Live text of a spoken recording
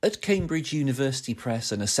At Cambridge University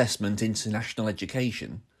Press and Assessment International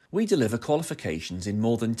Education, we deliver qualifications in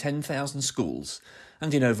more than 10,000 schools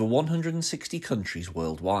and in over 160 countries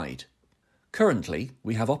worldwide. Currently,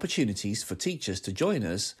 we have opportunities for teachers to join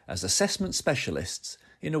us as assessment specialists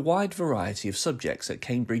in a wide variety of subjects at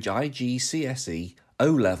Cambridge IGCSE,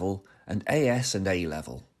 O-Level and AS and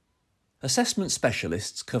A-Level. Assessment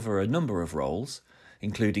specialists cover a number of roles,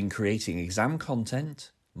 including creating exam content,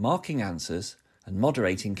 marking answers, and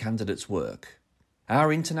moderating candidates' work.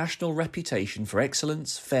 Our international reputation for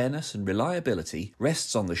excellence, fairness and reliability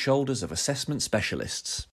rests on the shoulders of assessment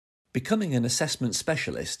specialists. Becoming an assessment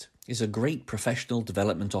specialist is a great professional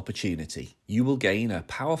development opportunity. You will gain a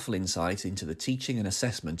powerful insight into the teaching and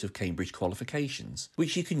assessment of Cambridge qualifications,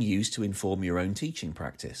 which you can use to inform your own teaching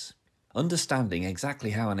practice. Understanding exactly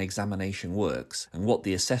how an examination works and what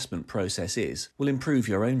the assessment process is will improve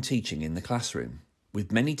your own teaching in the classroom. With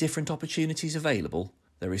many different opportunities available,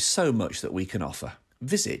 there is so much that we can offer.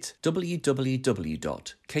 Visit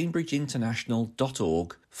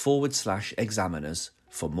www.cambridgeinternational.org/examiners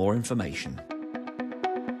for more information.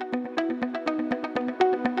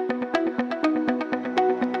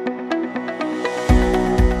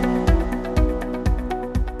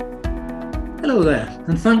 Hello there,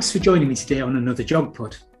 and thanks for joining me today on another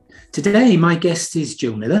JogPod. Today, my guest is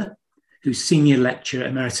Jill Miller, who's Senior Lecturer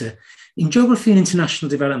Emerita in Geography and International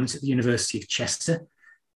Development at the University of Chester.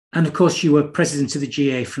 And of course, you were President of the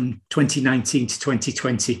GA from 2019 to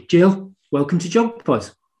 2020. Jill, welcome to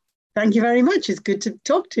JogPod. Thank you very much. It's good to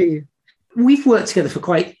talk to you. We've worked together for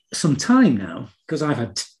quite some time now, because I've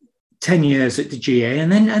had 10 years at the GA,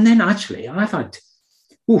 and then actually I've had,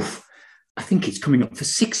 I think it's coming up for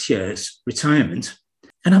 6 years retirement.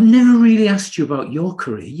 And I've never really asked you about your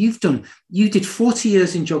career. You did 40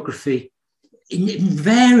 years in geography in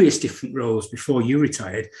various different roles before you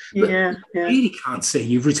retired. But I really can't say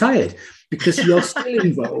you've retired, because you're still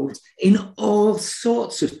involved in all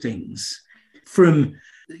sorts of things, from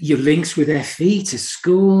your links with FE to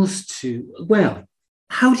schools to, well,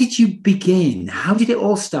 how did you begin? How did it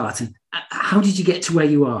all start? And how did you get to where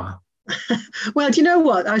you are? Well, do you know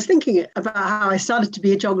what? I was thinking about how I started to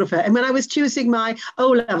be a geographer. And when I was choosing my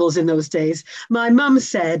O-levels in those days, my mum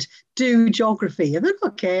said, do geography. And then,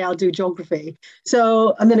 okay, I'll do geography.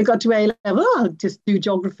 So, and then it got to A-level, I'll just do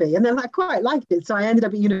geography. And then I quite liked it. So I ended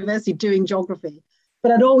up at university doing geography.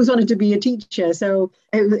 But I'd always wanted to be a teacher. So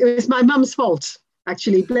it was my mum's fault,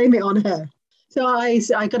 actually. Blame it on her. So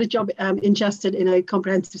I got a job in Chester in a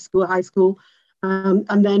comprehensive school, high school,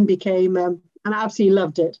 and then became, and I absolutely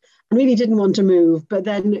loved it. I really didn't want to move, but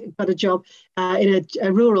then got a job in a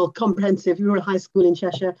comprehensive rural high school in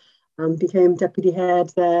Cheshire, became deputy head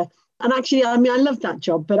there. And actually, I loved that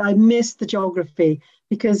job, but I missed the geography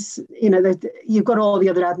because, you've got all the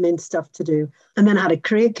other admin stuff to do. And then I had a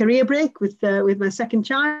career break with my second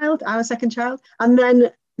child, our second child. And then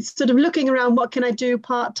sort of looking around, what can I do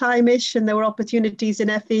part-time-ish? And there were opportunities in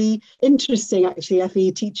FE. Interesting, actually,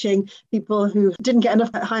 FE teaching people who didn't get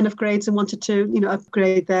high enough grades and wanted to,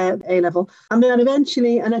 upgrade their A-level. And then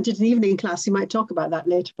eventually, and I did an evening class, you might talk about that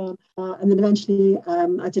later on. And then eventually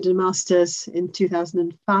I did a master's in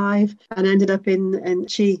 2005 and ended up in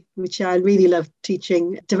CHI, which I really loved,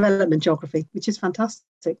 teaching development geography, which is fantastic.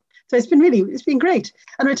 So it's been great.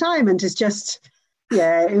 And retirement is just...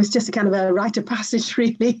 Yeah, it was just a kind of a rite of passage,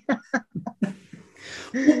 really.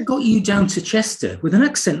 What got you down to Chester with an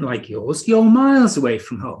accent like yours? You're miles away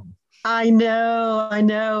from home. I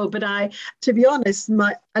know. But to be honest,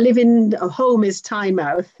 I live in, home is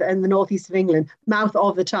Tynemouth in the northeast of England, mouth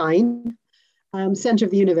of the Tyne, centre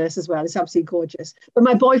of the universe as well. It's absolutely gorgeous. But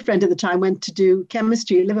my boyfriend at the time went to do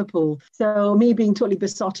chemistry at Liverpool. So me being totally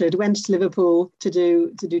besotted, went to Liverpool to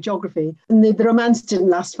do geography. And the romance didn't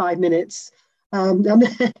last 5 minutes. And then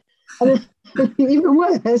even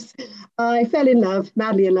worse, I fell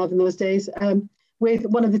madly in love in those days, with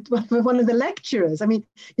one of the lecturers. I mean,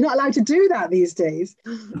 you're not allowed to do that these days.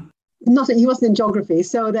 He wasn't in geography,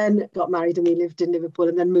 so then got married and we lived in Liverpool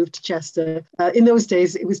and then moved to Chester. In those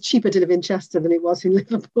days, it was cheaper to live in Chester than it was in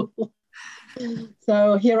Liverpool.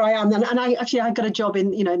 So here I am, and I got a job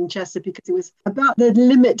in Chester because it was about the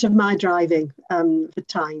limit of my driving for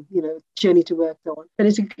time, journey to work and so on. But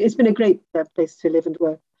it's been a great place to live and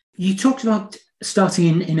work. You talked about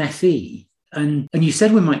starting in FE, and you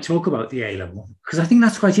said we might talk about the A-level, because I think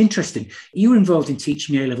that's quite interesting. You were involved in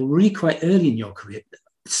teaching A-level really quite early in your career,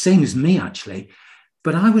 same as me actually,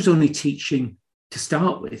 but I was only teaching to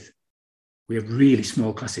start with. We had really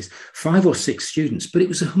small classes, 5 or 6 students, but it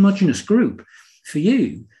was a homogenous group. For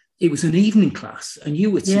you it was an evening class and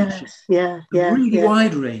you were teaching a really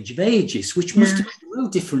wide range of ages, which must have been a real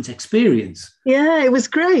different experience. Yeah, it was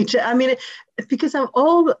great. I mean, because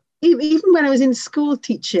even when I was in school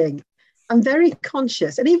teaching, I'm very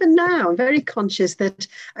conscious, and even now I'm very conscious that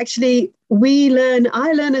actually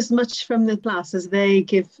I learn as much from the class as they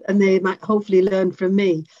give, and they might hopefully learn from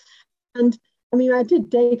me. And I mean, I did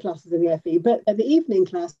day classes in the FE, but at the evening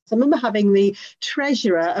class, I remember having the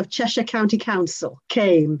treasurer of Cheshire County Council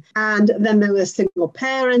came, and then there were single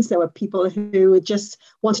parents, there were people who just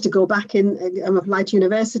wanted to go back in and apply to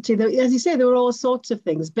university. As you say, there were all sorts of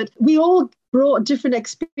things, but we all brought different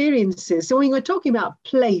experiences. So when we're talking about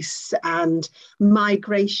place and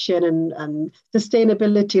migration and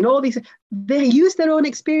sustainability and all these, they used their own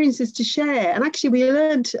experiences to share. And actually we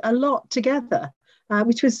learned a lot together.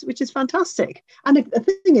 Which is fantastic. And the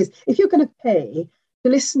thing is, if you're going to pay to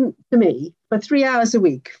listen to me for 3 hours a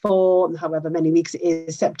week for however many weeks it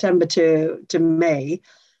is, September to May,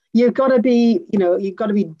 you've got to be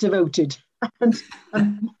devoted and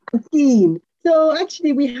keen. So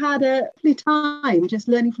actually, we had a lovely time just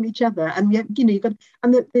learning from each other, and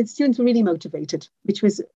the students were really motivated, which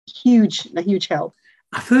was a huge help.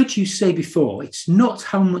 I've heard you say before, it's not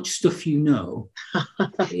how much stuff you know,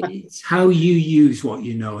 it's how you use what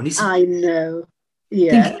you know. And I know.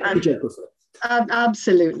 Yeah.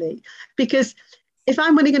 Absolutely. Because if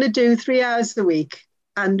I'm only going to do 3 hours a week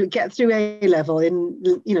and get through A level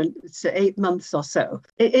in, 8 months or so,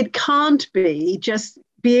 it can't be just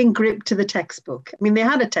being gripped to the textbook. I mean, they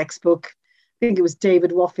had a textbook. I think it was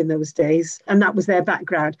David Woff in those days, and that was their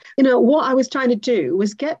background. What I was trying to do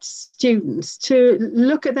was get students to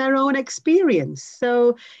look at their own experience.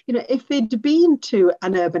 So, if they'd been to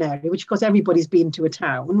an urban area, which of course everybody's been to a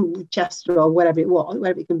town, Chester or wherever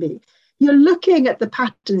it can be, you're looking at the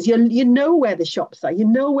patterns, you know where the shops are, you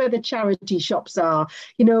know where the charity shops are,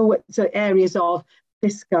 you know what the areas of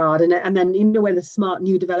discard, and then you know where the smart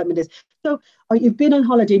new development is. So you've been on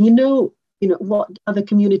holiday and you know what other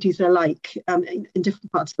communities are like in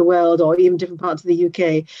different parts of the world or even different parts of the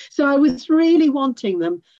UK. So I was really wanting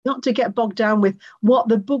them not to get bogged down with what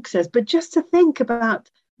the book says, but just to think about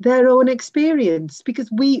their own experience, because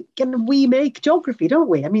we make geography, don't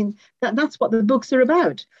we? I mean, that's what the books are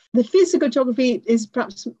about. The physical geography was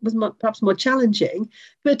perhaps more challenging,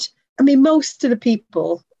 but I mean, most of the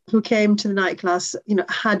people who came to the night class,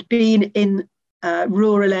 had been in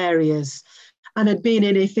rural areas and had been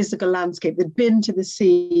in a physical landscape. They'd been to the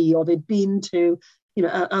sea or they'd been to,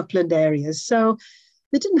 upland areas. So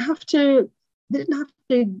they didn't have to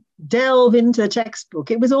delve into the textbook.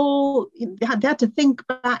 It was all, they had to think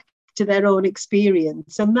back to their own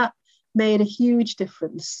experience, and that made a huge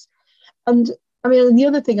difference. And I mean, the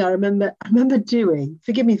other thing I remember doing,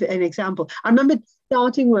 forgive me for an example, I remember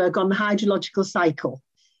starting work on the hydrological cycle.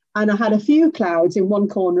 And I had a few clouds in one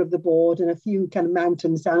corner of the board and a few kind of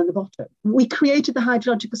mountains down at the bottom. We created the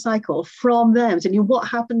hydrological cycle from them, and what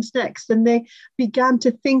happens next? And they began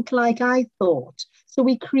to think like I thought. So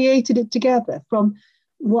we created it together from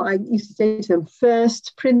what I used to say to them,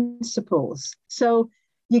 first principles. So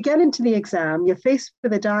you get into the exam, you're faced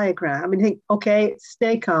with a diagram and think, okay,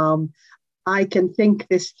 stay calm. I can think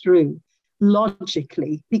this through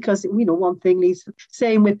logically, because one thing leads,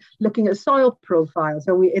 same with looking at soil profiles.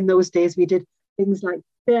 So in those days we did things like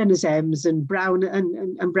Bernezems and brown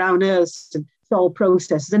and brown earths and soil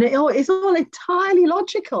processes, and it's all entirely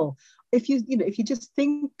logical if you just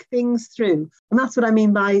think things through. And that's what I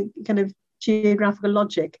mean by kind of geographical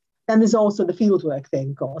logic. Then there's also the fieldwork thing,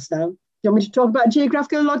 of course. Now, do you want me to talk about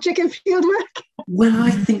geographical logic and fieldwork? Well,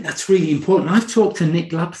 I think that's really important. I've talked to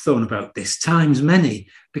Nick Labthorne about this times many,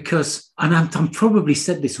 because, and I've probably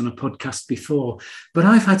said this on a podcast before, but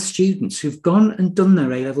I've had students who've gone and done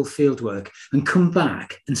their A-level fieldwork and come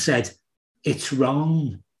back and said, it's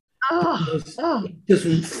wrong. It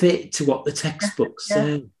doesn't fit to what the textbooks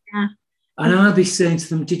say. Yeah. And I'll be saying to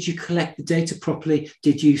them, did you collect the data properly?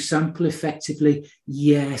 Did you sample effectively?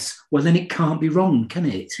 Yes. Well, then it can't be wrong, can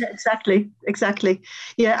it? Exactly.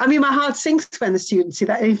 Yeah, I mean, my heart sinks when the students see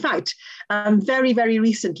that. In fact, very, very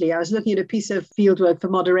recently, I was looking at a piece of fieldwork for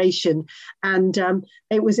moderation, and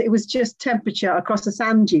it was just temperature across a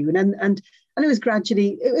sand dune, and it was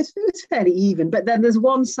gradually, it was fairly even, but then there's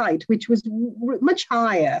one site which was much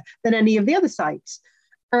higher than any of the other sites.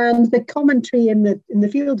 And the commentary in the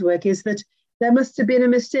fieldwork is that there must have been a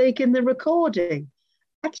mistake in the recording.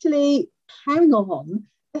 Actually, hang on,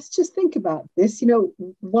 let's just think about this.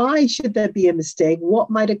 Why should there be a mistake? What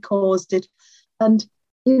might have caused it? And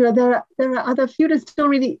there are other students don't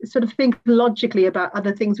really sort of think logically about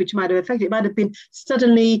other things which might have affected it. It might have been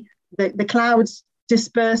suddenly the clouds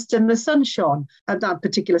dispersed and the sun shone at that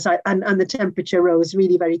particular site, and the temperature rose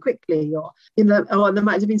really very quickly, or there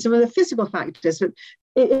might have been some other physical factors. But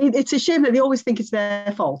it's a shame that they always think it's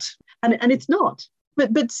their fault, and it's not.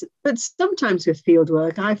 But sometimes with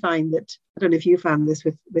fieldwork, I find that, I don't know if you found this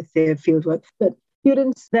with their fieldwork, but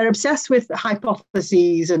students, they're obsessed with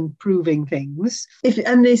hypotheses and proving things.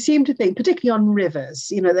 And they seem to think, particularly on rivers,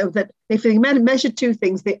 that if they measure two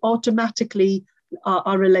things, they automatically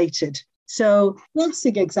are related. So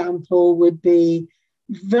classic example would be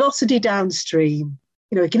velocity downstream.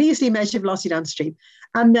 You can easily measure velocity downstream.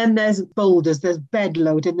 And then there's boulders, there's bed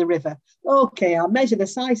load in the river. Okay, I'll measure the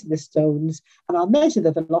size of the stones and I'll measure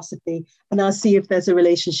the velocity and I'll see if there's a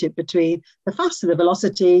relationship between the faster the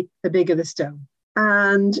velocity, the bigger the stone.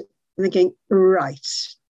 And I'm thinking, right.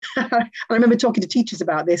 I remember talking to teachers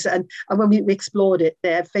about this, and when we explored it,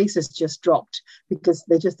 their faces just dropped because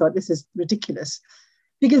they just thought this is ridiculous.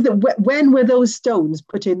 Because when were those stones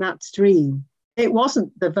put in that stream? It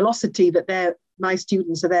wasn't the velocity that my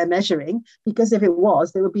students are there measuring, because if it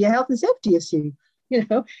was, there would be a health and safety issue.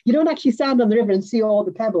 You don't actually stand on the river and see all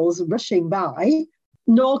the pebbles rushing by,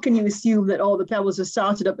 nor can you assume that all the pebbles have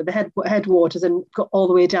started up at the headwaters and got all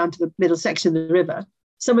the way down to the middle section of the river.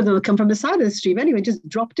 Some of them will come from the side of the stream anyway, just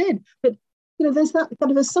dropped in. But there's that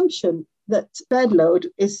kind of assumption that bed load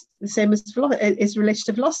is the same as is related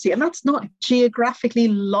to velocity, and that's not geographically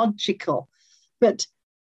logical. But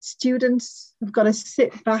students have got to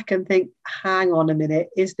sit back and think, hang on a minute,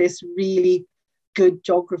 is this really good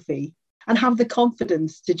geography? And have the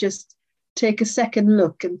confidence to just take a second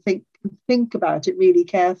look and think about it really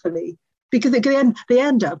carefully. Because again, they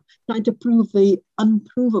end up trying to prove the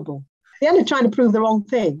unprovable. They end up trying to prove the wrong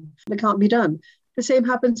thing that can't be done. The same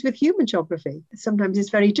happens with human geography. Sometimes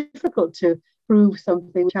it's very difficult to prove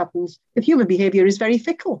something which happens if human behaviour is very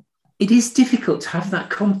fickle. It is difficult to have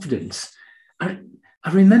that confidence. I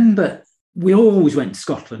remember we always went to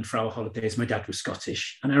Scotland for our holidays. My dad was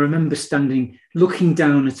Scottish. And I remember looking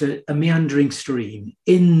down at a meandering stream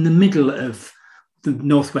in the middle of the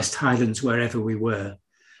Northwest Highlands, wherever we were,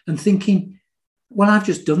 and thinking, well, I've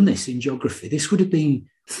just done this in geography. This would have been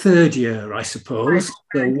third year, I suppose,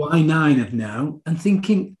 the Y9 of now, and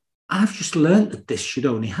thinking, I've just learnt that this should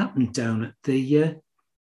only happen down at the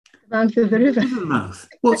mouth of the river. Mouth.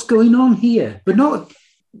 What's going on here? But not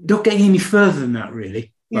getting any further than that,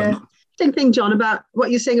 really. Yeah. Same thing, John, about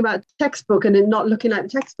what you're saying about textbook and not looking at the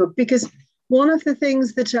textbook, because one of the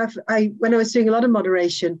things that when I was doing a lot of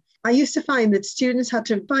moderation, I used to find that students had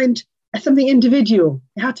to find something individual.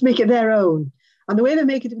 They had to make it their own. And the way they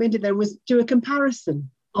made it there was do a comparison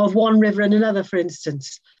of one river and another, for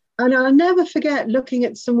instance. And I'll never forget looking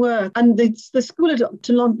at some work. And the school at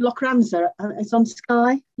Loughranza, it's on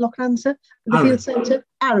Skye, Loughranza, the field centre.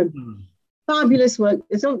 Aaron. Fabulous work.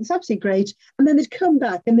 It's absolutely great. And then they'd come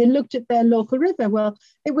back and they looked at their local river. Well,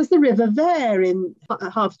 it was the River Vere in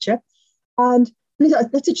Hertfordshire. And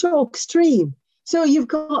that's a chalk stream. So you've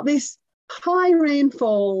got this high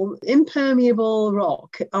rainfall, impermeable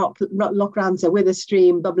rock, Loughranza, with a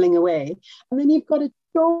stream bubbling away. And then you've got a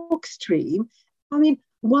chalk stream. I mean,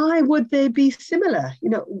 why would they be similar?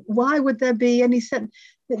 Why would there be any sense?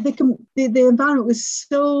 The environment was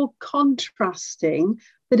so contrasting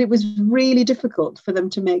that it was really difficult for them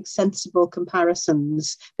to make sensible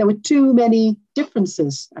comparisons. There were too many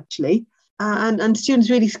differences, actually. And students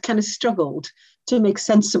really kind of struggled to make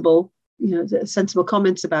sensible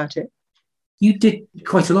comments about it. You did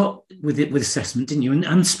quite a lot with assessment, didn't you?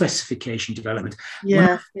 And specification development.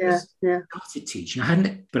 Yeah. Started teaching,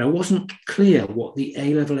 but I wasn't clear what the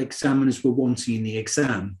A-level examiners were wanting in the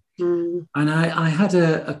exam. And I had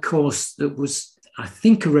a course that was, I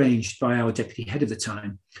think, arranged by our deputy head at the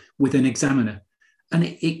time with an examiner. And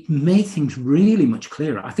it made things really much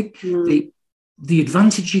clearer. I think the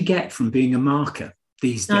advantage you get from being a marker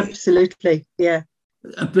these days. Absolutely, yeah.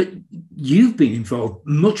 But you've been involved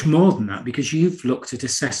much more than that, because you've looked at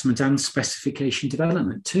assessment and specification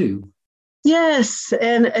development too. Yes,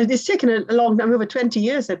 and it's taken a long time, over 20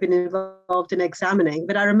 years I've been involved in examining.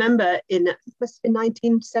 But I remember in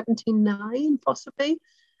 1979, possibly,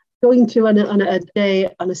 going to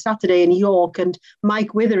on a Saturday in York, and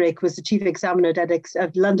Mike Witherick was the chief examiner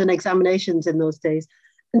at London Examinations in those days.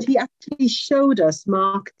 And he actually showed us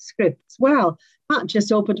marked scripts. Well, that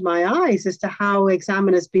just opened my eyes as to how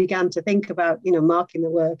examiners began to think about, marking the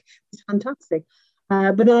work. It's fantastic.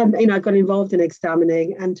 But then, I got involved in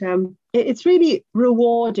examining, and it's really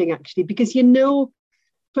rewarding, actually, because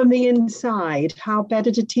from the inside how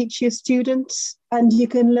better to teach your students, and you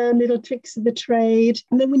can learn little tricks of the trade.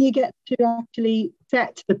 And then when you get to actually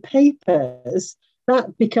set the papers,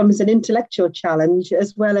 that becomes an intellectual challenge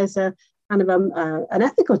as well as a kind of an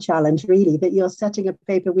ethical challenge, really, that you're setting a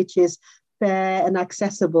paper which is fair and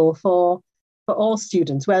accessible for all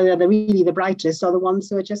students, whether they're really the brightest or the ones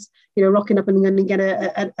who are just, rocking up and going to get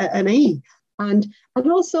an E. And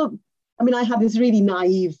also, I mean, I have this really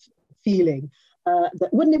naive feeling that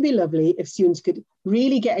wouldn't it be lovely if students could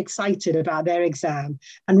really get excited about their exam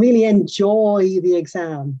and really enjoy the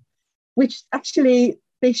exam, which actually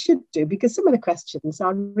they should do, because some of the questions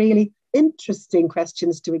are really interesting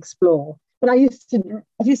questions to explore. But I used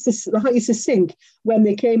to think when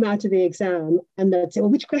they came out of the exam and they'd say, well,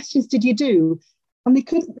 which questions did you do? And they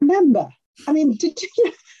couldn't remember. I mean,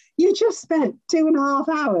 you just spent 2.5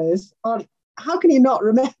 hours on, how can you not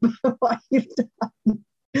remember what you've done?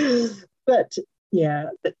 But yeah,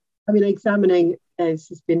 I mean, examining has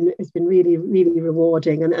been really, really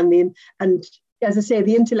rewarding. And as I say,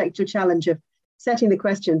 the intellectual challenge of setting the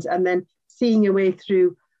questions and then seeing your way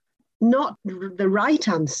through not the right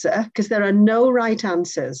answer, because there are no right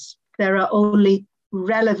answers. There are only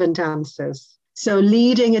relevant answers. So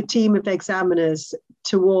leading a team of examiners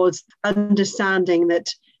towards understanding that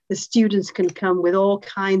the students can come with all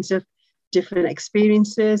kinds of different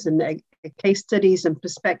experiences and case studies and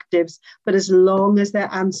perspectives, but as long as they're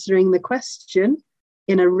answering the question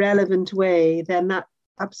in a relevant way, then that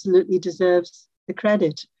absolutely deserves the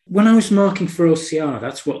credit. When I was marking for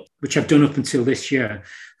OCR, which I've done up until this year,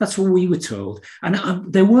 that's what we were told.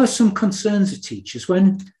 And there were some concerns of teachers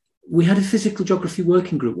when we had a physical geography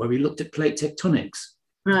working group where we looked at plate tectonics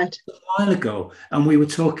right a while ago, and we were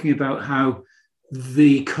talking about how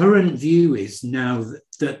the current view is now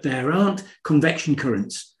that there aren't convection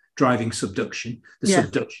currents driving subduction. The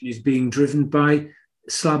subduction is being driven by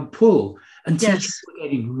slab pull. And teachers were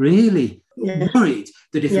getting really worried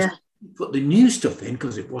that if put the new stuff in,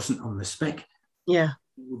 because it wasn't on the spec, it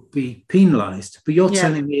would be penalised. But you're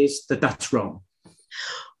telling me is that that's wrong.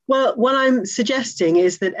 Well, what I'm suggesting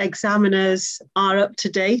is that examiners are up to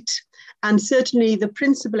date, and certainly the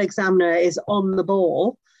principal examiner is on the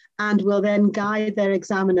ball and will then guide their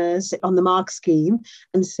examiners on the mark scheme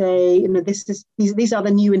and say, these are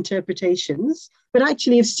the new interpretations. But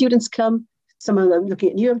actually, if students come, some of them looking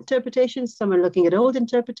at new interpretations, some are looking at old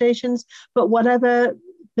interpretations, but whatever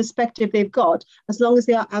perspective they've got, as long as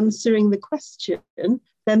they are answering the question,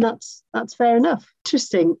 then that's fair enough.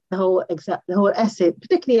 Interesting, the whole essay,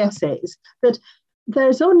 particularly essays, that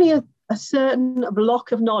there's only a certain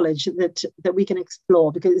block of knowledge that we can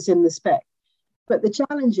explore because it's in the spec. But the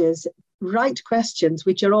challenge is write questions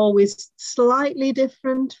which are always slightly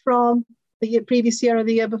different from the previous year or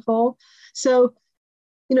the year before. So,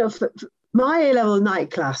 for my A-level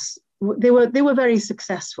night class, they were very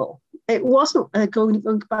successful. It wasn't, going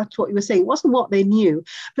back to what you were saying, it wasn't what they knew,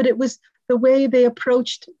 but it was the way they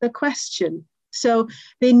approached the question. So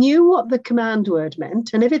they knew what the command word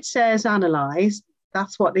meant. And if it says analyze,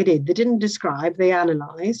 that's what they did. They didn't describe, they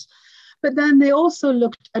analyzed. But then they also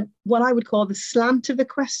looked at what I would call the slant of the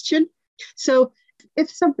question. So if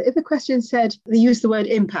the question said, they used the word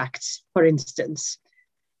impacts, for instance,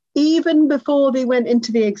 even before they went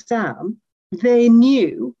into the exam, they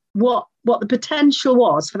knew what the potential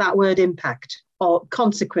was for that word impact or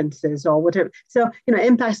consequences or whatever. So,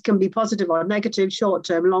 impacts can be positive or negative,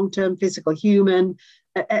 short-term, long-term, physical, human,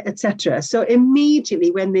 etc. So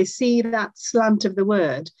immediately when they see that slant of the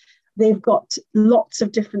word, they've got lots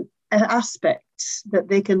of different aspects that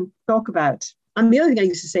they can talk about. And the other thing I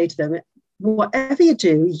used to say to them, whatever you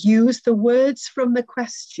do, use the words from the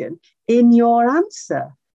question in your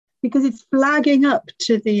answer, because it's flagging up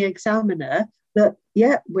to the examiner that,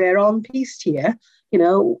 we're on piece here.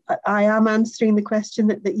 I am answering the question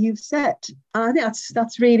that you've set. And I think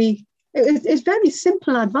that's really, it's very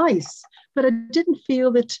simple advice, but I didn't feel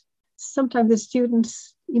that sometimes the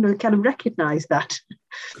students, kind of recognise that.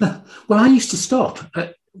 Well, I used to stop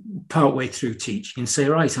partway through teaching and say,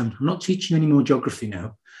 right, I'm not teaching any more geography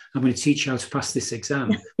now. I'm going to teach you how to pass this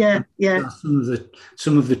exam. Yeah.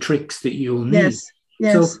 Some of the tricks that you'll need.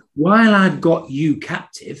 Yes. So while I've got you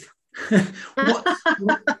captive,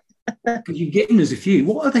 you've given us a few.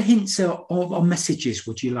 What other hints or messages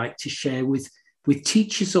would you like to share with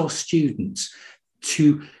teachers or students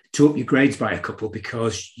to up your grades by a couple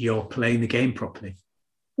because you're playing the game properly?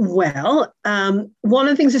 Well, one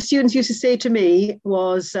of the things the students used to say to me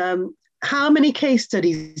was, how many case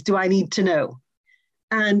studies do I need to know?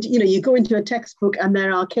 And, you go into a textbook and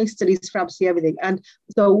there are case studies for absolutely everything. And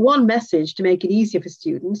so one message to make it easier for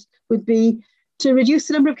students would be to reduce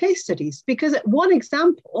the number of case studies, because one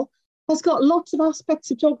example has got lots of aspects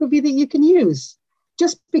of geography that you can use.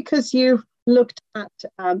 Just because you've looked at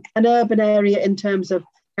an urban area in terms of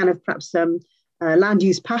kind of perhaps land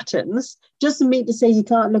use patterns doesn't mean to say you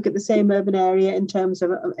can't look at the same urban area in terms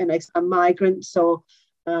of migrants or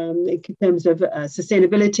in terms of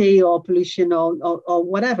sustainability or pollution or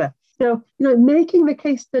whatever. So, making the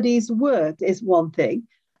case studies work is one thing.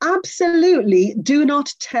 Absolutely do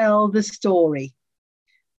not tell the story.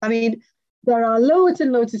 I mean, there are loads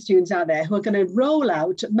and loads of students out there who are going to roll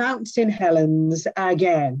out Mount St. Helens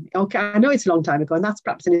again. Okay, I know it's a long time ago, and that's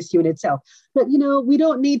perhaps an issue in itself. But, we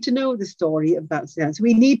don't need to know the story of Mount St. Helens.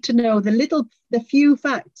 We need to know the few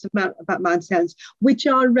facts about Mount St. Helens, which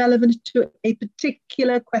are relevant to a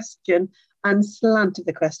particular question and slant of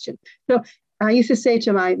the question. So I used to say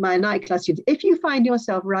to my night class students, if you find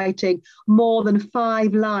yourself writing more than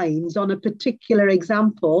 5 lines on a particular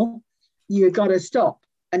example, you've got to stop.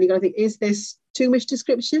 And you've got to think, is this too much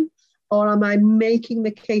description? Or am I making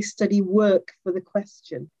the case study work for the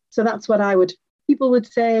question? So that's what people would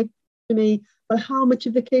say to me, well, how much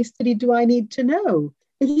of the case study do I need to know?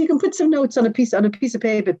 If you can put some notes on a piece of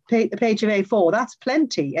paper, a page of A4, that's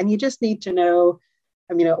plenty. And you just need to know,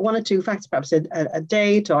 1 or 2 facts, perhaps a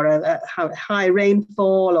date or a high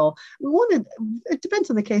rainfall, or it depends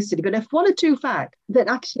on the case study. But if 1 or 2 facts that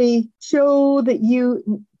actually show that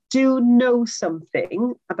you do know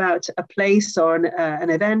something about a place or an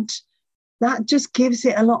event, that just gives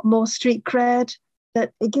it a lot more street cred,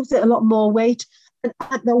 that it gives it a lot more weight. And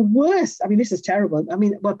at the worst, this is terrible.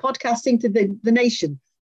 We're podcasting to the nation.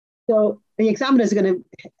 So the examiners are going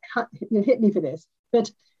to hit me for this.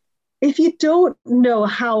 But if you don't know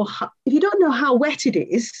how wet it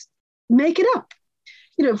is, make it up.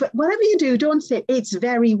 Whatever you do, don't say it's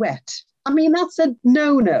very wet. That's a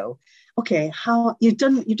no-no. Okay, how you've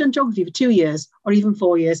done geography for 2 years or even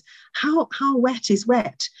 4 years. How wet is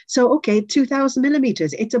wet? So, okay, 2,000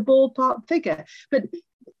 millimeters. It's a ballpark figure. But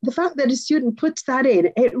the fact that a student puts that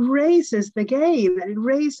in, it raises the game, and it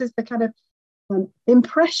raises the kind of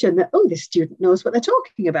impression that, this student knows what they're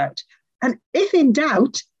talking about. And if in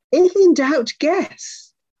doubt,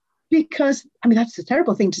 guess. Because, that's a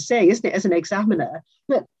terrible thing to say, isn't it, as an examiner?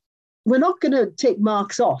 But we're not going to take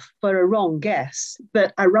marks off for a wrong guess,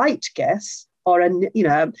 but a right guess or in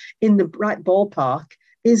the right ballpark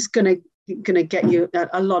is going to get you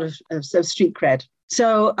a lot of street cred.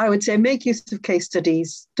 So I would say make use of case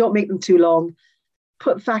studies. Don't make them too long.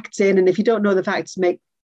 Put facts in, and if you don't know the facts, make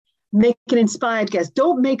an inspired guess.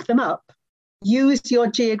 Don't make them up. Use your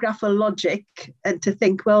geographical logic and to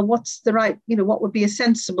think, well, what's the right? What would be a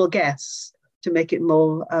sensible guess to make it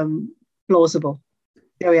more plausible.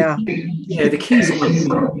 There we are. Yeah, the key is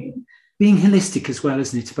being holistic as well,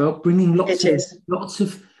 isn't it? About bringing lots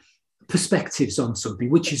of perspectives on something,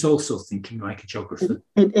 which is also thinking like a geographer.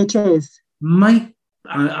 It is.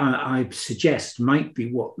 I suggest might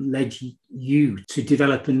be what led you to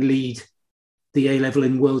develop and lead the A-level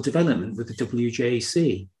in world development with the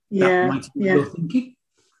WJAC. That might be your thinking.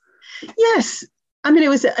 Yes. It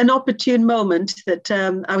was an opportune moment that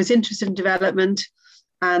I was interested in development.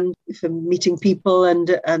 And for meeting people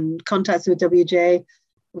and contacts with WJ,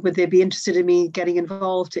 would they be interested in me getting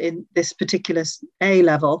involved in this particular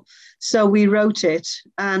A-level? So we wrote it,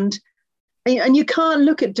 and you can't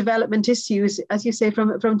look at development issues, as you say,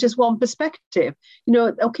 from just one perspective.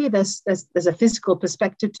 Okay, there's a physical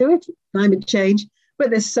perspective to it, climate change, but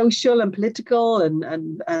there's social and political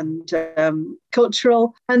and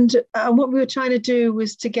cultural. And what we were trying to do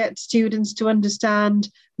was to get students to understand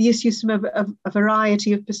the issues from a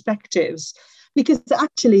variety of perspectives, because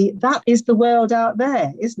actually that is the world out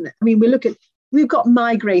there, isn't it? We've got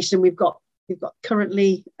migration, we've got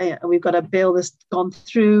currently, we've got a bill that's gone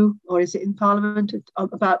through, or is it in Parliament,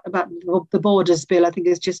 about the borders bill, I think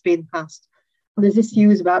has just been passed. And there's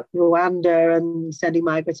issues about Rwanda and sending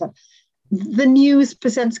migrants out. The news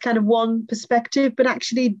presents kind of one perspective, but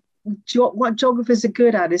actually what geographers are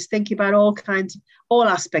good at is thinking about all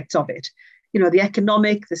aspects of it. The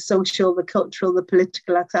economic, the social, the cultural, the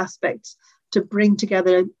political aspects, to bring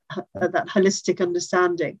together that holistic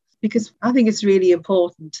understanding. Because I think it's really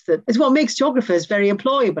important that it's what makes geographers very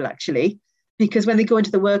employable, actually, because when they go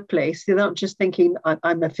into the workplace, they're not just thinking,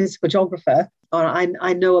 I'm a physical geographer, or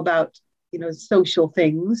I know about, social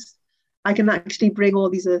things. I can actually bring all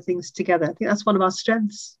these other things together. I think that's one of our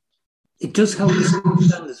strengths. It does help us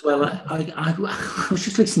understand as well. I was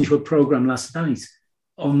just listening to a program last night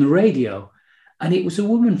on the radio, and it was a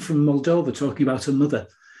woman from Moldova talking about her mother.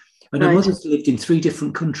 And her mother's lived in 3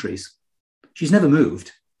 different countries. She's never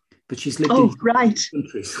moved, but she's lived in 3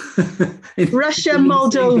 countries. Russia,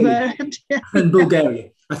 Moldova. And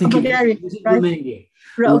Bulgaria. I think Bulgaria, it was Romania.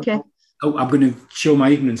 Right, okay. I'm going to show my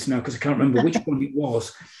ignorance now because I can't remember which one it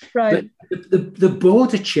was. Right. But the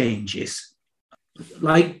border changes,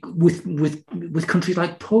 like with with countries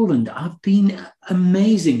like Poland have been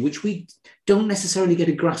amazing, which we don't necessarily get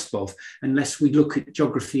a grasp of unless we look at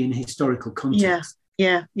geography in historical context.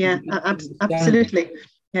 Yeah, absolutely.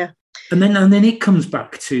 Yeah. And then it comes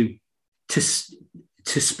back to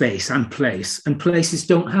space and place, and places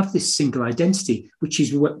don't have this single identity, which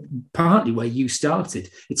is partly where you started.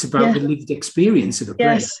 It's about the lived experience of a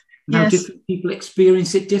place. And how different people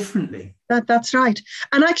experience it differently. That's right.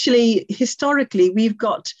 And actually, historically, we've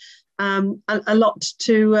got a lot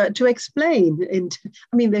to explain.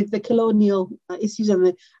 The colonial issues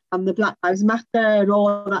and the Black Lives Matter and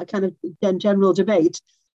all that kind of general debate.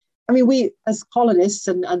 I mean, we as colonists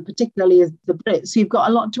and particularly as the Brits, we've got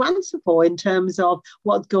a lot to answer for in terms of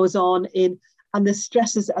what goes on and the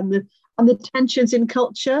stresses and the tensions in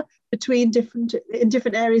culture between different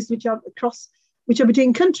areas which are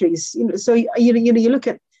between countries. So you look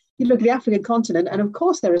at the African continent, and of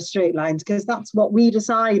course there are straight lines because that's what we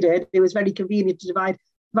decided. It was very convenient to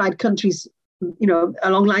divide countries,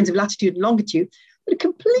 along lines of latitude and longitude, but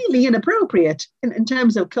completely inappropriate in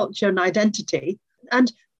terms of culture and identity.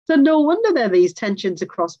 And so no wonder there are these tensions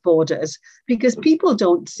across borders, because people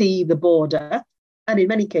don't see the border. And in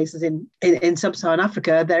many cases in sub-Saharan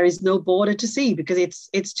Africa, there is no border to see because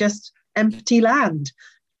it's just empty land.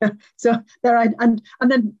 So there are, and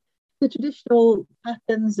then the traditional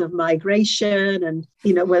patterns of migration, and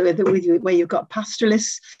where you've got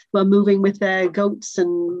pastoralists who are moving with their goats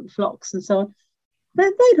and flocks and so on.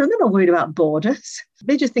 They're not worried about borders.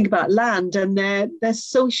 They just think about land and their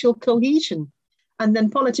social cohesion. And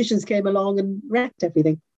then politicians came along and wrecked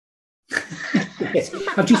everything. Yes,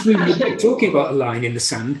 I've just read a book talking about a line in the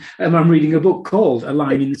sand. I'm reading a book called A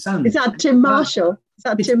Line in the Sand. Is that Tim Marshall?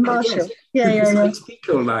 Tim Marshall? Yes. Yeah.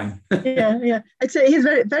 Pico line. yeah. It's a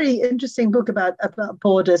very, very interesting book about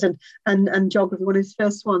borders and geography. One of his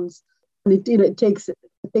first ones, and it takes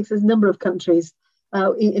a number of countries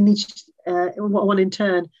in each one in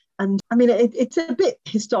turn. And I mean, it's a bit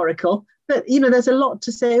historical. But, there's a lot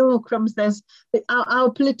to say. Oh, crumbs, there's our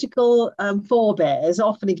political forebears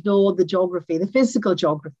often ignored the geography, the physical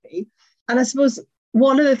geography. And I suppose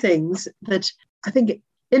one of the things that I think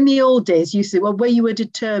in the old days, you say, well, were you a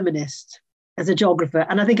determinist as a geographer?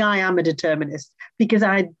 And I think I am a determinist because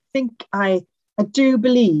I do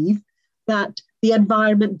believe that the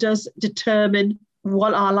environment does determine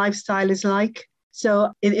what our lifestyle is like.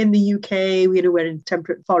 So in the UK, we're in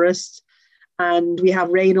temperate forests. And we have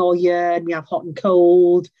rain all year, and we have hot and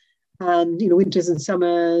cold, and winters and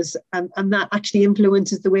summers, and that actually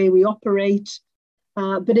influences the way we operate.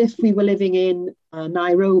 But if we were living in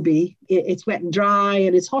Nairobi, it's wet and dry,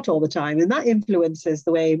 and it's hot all the time, and that influences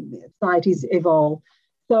the way societies evolve.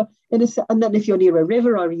 So, and then if you're near a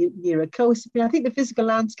river or near a coast, I think the physical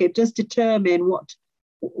landscape does determine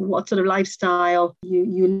what sort of lifestyle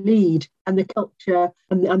you lead, and the culture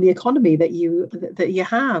and the economy that you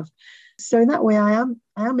have. So in that way, I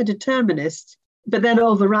am a determinist. But then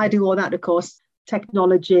overriding all that, of course,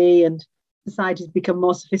 technology and societies become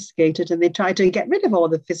more sophisticated, and they try to get rid of all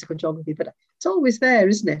the physical geography. But it's always there,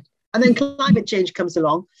 isn't it? And then climate change comes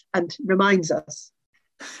along and reminds us.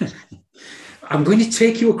 I'm going to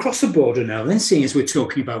take you across the border now, then, seeing as we're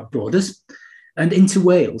talking about borders, and into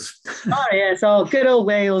Wales. Oh yes, good old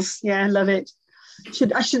Wales. Yeah, I love it.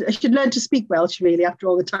 I should learn to speak Welsh, really, after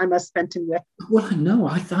all the time I spent in Wales. Well, no,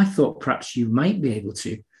 I thought perhaps you might be able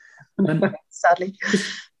to. Sadly.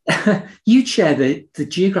 You chair the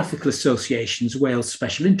Geographical Association's Wales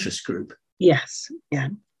Special Interest Group. Yes, yeah.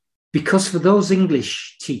 Because for those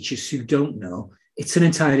English teachers who don't know, it's an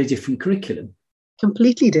entirely different curriculum.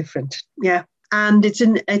 Completely different, yeah. And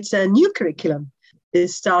it's a new curriculum.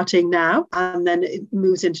 It's starting now, and then it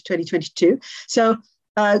moves into 2022. So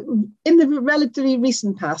in the relatively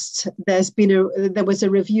recent past, there was a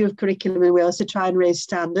review of curriculum in Wales to try and raise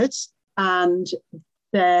standards, and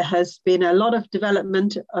there has been a lot of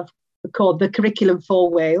development called the Curriculum for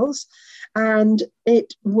Wales, and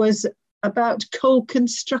it was about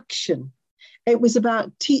co-construction. It was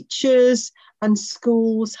about teachers and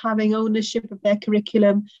schools having ownership of their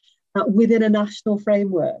curriculum within a national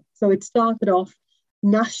framework. So it started off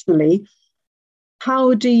nationally.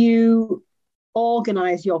 How do you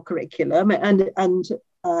organize your curriculum? And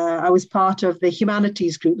I was part of the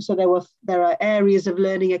humanities group, so there are areas of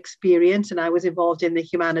learning experience, and I was involved in the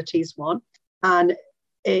humanities one, and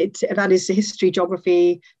that is history,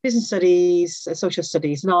 geography, business studies, social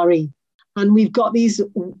studies, and RE. And we've got these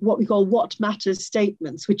what we call what matters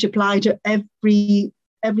statements, which apply to every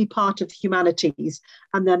part of the humanities.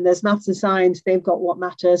 And then there's maths and science, they've got what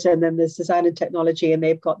matters, and then there's design and technology, and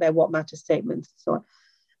they've got their what matters statements and so on.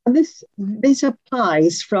 And this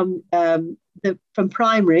applies from from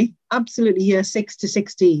primary, absolutely year 6 to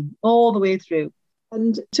 16, all the way through.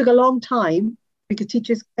 And it took a long time because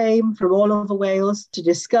teachers came from all over Wales to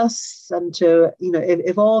discuss and to,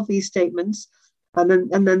 evolve these statements. And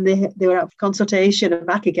then they were up for consultation and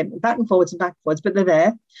back again, back and forwards, but they're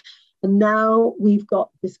there. And now we've got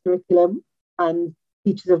this curriculum, and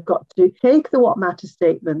teachers have got to take the What Matters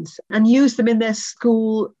statements and use them in their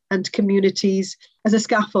school and communities as a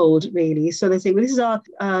scaffold, really. So they say, well, this is our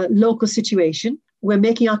local situation. We're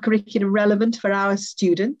making our curriculum relevant for our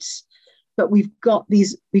students, but we've got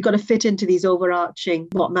to fit into these overarching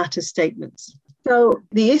What Matters statements. So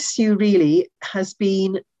the issue really has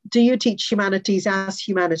been, do you teach humanities as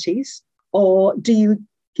humanities, or do you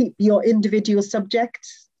keep your individual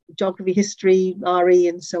subjects, geography, history, RE,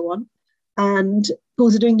 and so on? And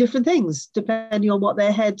schools are doing different things depending on what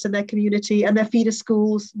their heads and their community and their feeder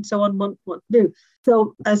schools and so on want to do.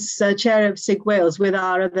 So as chair of SIG Wales, with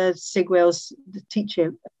our other SIG Wales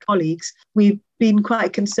teacher colleagues, we've been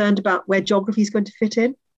quite concerned about where geography is going to fit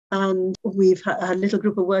in. And we've had a little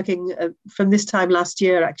group of working from this time last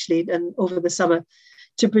year, actually, and over the summer,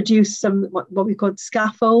 to produce some what we call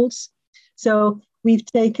scaffolds. So we've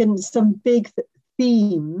taken some big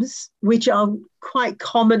themes which are quite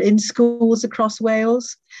common in schools across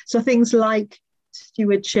Wales. So things like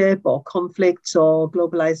stewardship or conflicts or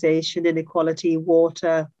globalization, inequality,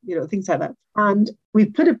 water, things like that. And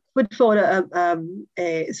we've put forward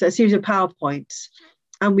a series of PowerPoints,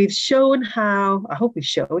 and we've shown how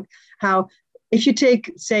if you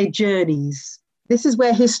take, say, journeys, this is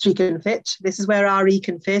where history can fit, this is where RE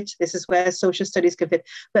can fit, this is where social studies can fit,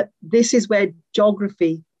 but this is where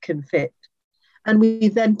geography can fit. And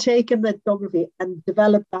we've then taken that geography and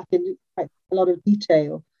developed that in quite a lot of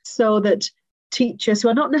detail so that teachers who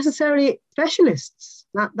are not necessarily specialists,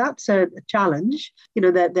 that's a challenge,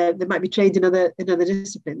 they might be trained in other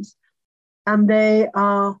disciplines, and they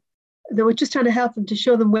were just trying to help them, to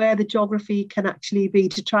show them where the geography can actually be,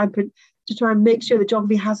 to try and make sure that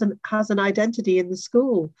geography has an identity in the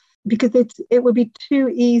school, because it would be too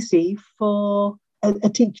easy for a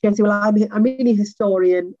teacher to say, well, I'm really a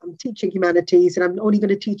historian, I'm teaching humanities, and I'm only going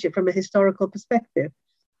to teach it from a historical perspective.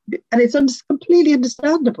 And it's completely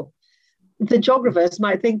understandable. The geographers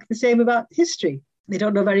might think the same about history. They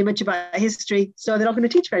don't know very much about history, so they're not going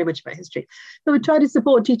to teach very much about history. So we try to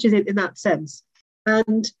support teachers in that sense.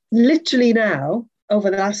 And literally now,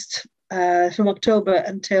 over the last, from October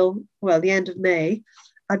until, the end of May,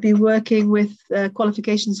 I've been working with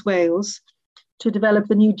Qualifications Wales to develop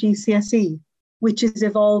the new GCSE, which is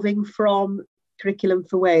evolving from Curriculum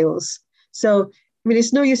for Wales. So,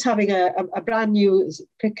 it's no use having a brand new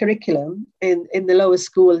curriculum in the lower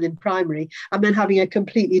school and in primary, and then having a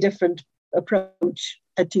completely different approach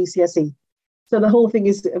at GCSE. So the whole thing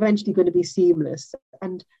is eventually going to be seamless.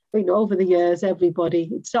 And over the years,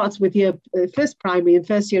 it starts with year first primary and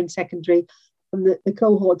first year in secondary, and the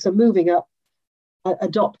cohorts are moving up,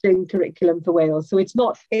 adopting Curriculum for Wales. So it's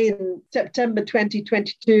not in September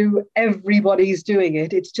 2022, everybody's doing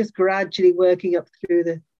it. It's just gradually working up through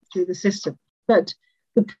the system. But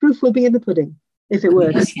the proof will be in the pudding if it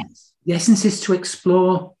works. The essence is to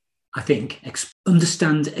explore, I think,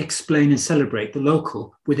 understand, explain, and celebrate the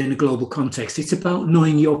local within a global context. It's about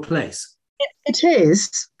knowing your place. It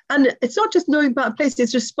is. And it's not just knowing about a place,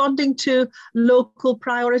 it's responding to local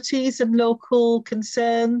priorities and local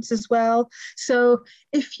concerns as well. So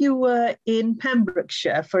if you were in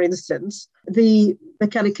Pembrokeshire, for instance, the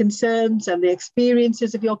kind of concerns and the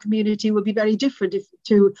experiences of your community would be very different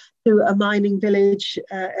to a mining village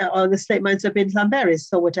or the slate mines up in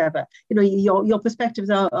Llanberis or whatever. Your perspectives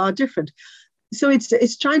are different. So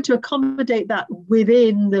it's trying to accommodate that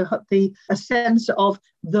within a sense of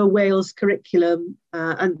the Wales curriculum,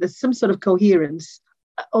 and there's some sort of coherence,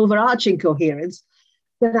 overarching coherence,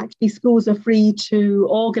 that actually schools are free to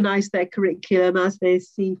organise their curriculum as they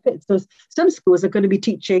see fit. So some schools are going to be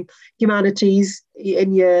teaching humanities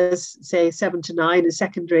in years, say 7 to 9 in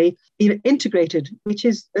secondary, integrated, which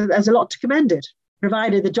is, there's a lot to commend it,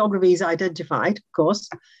 provided the geography is identified, of course.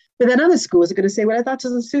 But then other schools are going to say, well, that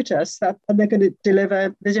doesn't suit us, and they're going to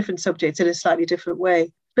deliver the different subjects in a slightly different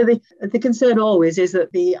way. But the concern always is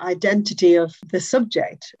that the identity of the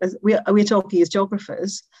subject, as we're talking as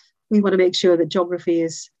geographers, we want to make sure that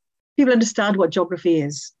people understand what geography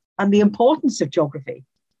is and the importance of geography.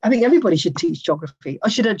 I think everybody should teach geography, or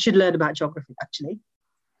should learn about geography, actually.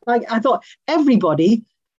 I thought everybody,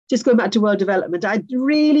 just going back to world development, I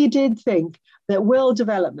really did think that world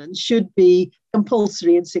development should be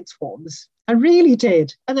compulsory in sixth forms. I really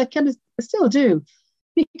did. And I still do.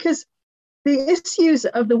 Because the issues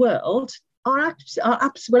of the world are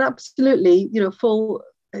absolutely, full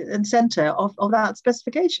and centre of that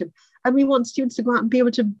specification. And we want students to go out and be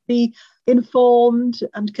able to be informed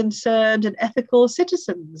and concerned and ethical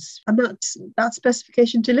citizens. And that's that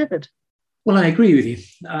specification delivered. Well, I agree with you.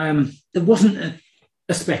 There wasn't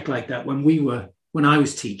a spec like that when I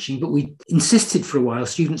was teaching, but we insisted for a while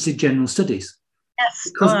students did general studies.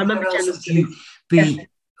 Yes, Because I remember general studies.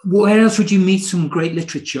 Where else would you meet some great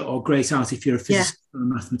literature or great art if you're a physicist or a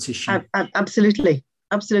mathematician? Absolutely.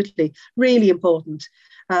 Really important.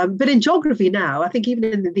 But in geography now, I think even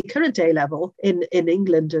in the current A level in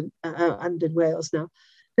England and in Wales now,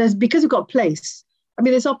 because we've got place, I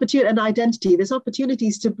mean, there's opportunity and identity, there's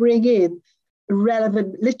opportunities to bring in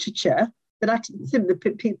relevant literature that actually,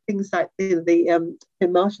 things like the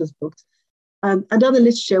Marshall's books and other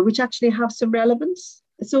literature which actually have some relevance.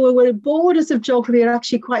 So where borders of geography are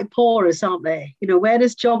actually quite porous, aren't they? Where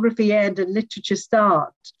does geography end and literature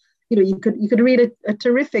start? You could read a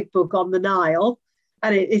terrific book on the Nile,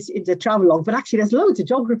 and it's a travelogue, but actually there's loads of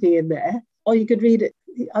geography in there. Or you could read it.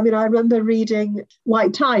 I mean, I remember reading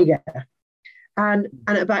White Tiger and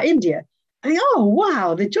about India. I think, oh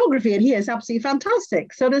wow, the geography in here is absolutely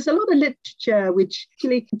fantastic. So there's a lot of literature which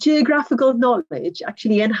actually geographical knowledge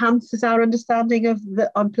actually enhances our understanding of the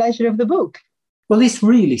pleasure of the book. Well, this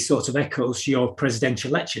really sort of echoes your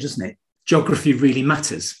presidential lecture, doesn't it? Geography really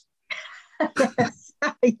matters.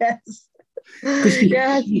 Yes. Because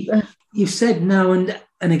you said now and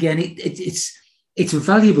again, it's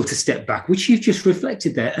valuable to step back, which you've just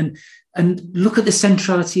reflected there, and look at the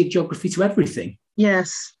centrality of geography to everything.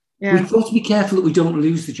 Yes. Yeah. We've got to be careful that we don't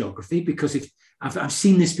lose the geography, because if I've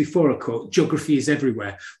seen this before, a quote, geography is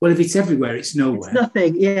everywhere. Well, if it's everywhere, it's nowhere. It's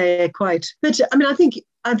nothing. Yeah, quite. But I mean, I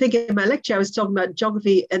think in my lecture, I was talking about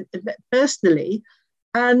geography and personally,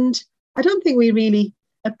 and I don't think we really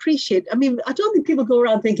appreciate. I mean, I don't think people go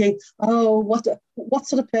around thinking, oh, what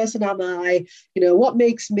sort of person am I? What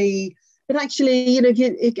makes me? But actually,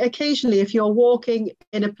 if you're walking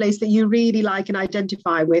in a place that you really like and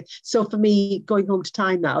identify with. So for me, going home to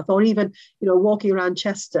Tynemouth, or even walking around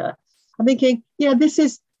Chester, I'm thinking, yeah, this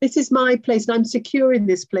is my place, and I'm secure in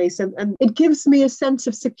this place, and it gives me a sense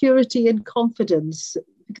of security and confidence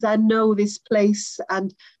because I know this place,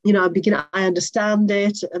 and I understand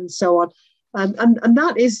it, and so on. And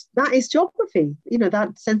that is geography,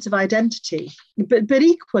 that sense of identity. But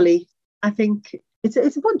equally, I think it's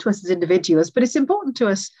important to us as individuals, but it's important to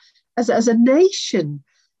us as a nation.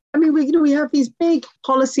 I mean, we have these big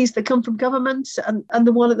policies that come from governments, and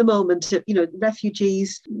the one at the moment,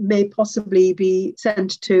 refugees may possibly be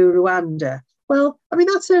sent to Rwanda. Well, I mean,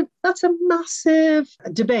 that's a massive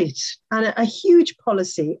debate and a huge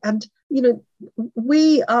policy. And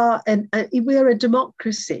we are a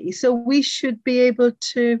democracy, so we should be able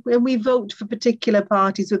to, when we vote for particular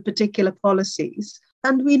parties with particular policies,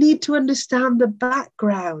 and we need to understand the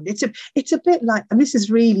background. It's a bit like, and this is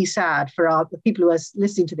really sad for the people who are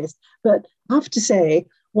listening to this, but I have to say,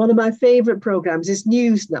 one of my favourite programmes is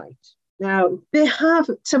Newsnight. Now, they have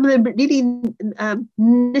some of the really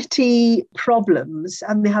nitty problems,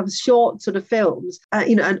 and they have short sort of films,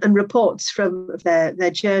 and reports from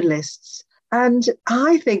their journalists. And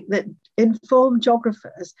I think that informed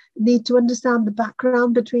geographers need to understand the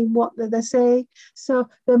background between what they're saying. So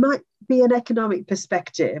there might be an economic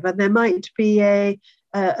perspective, and there might be a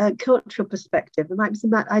cultural perspective, there might be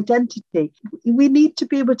some identity. We need to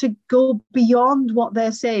be able to go beyond what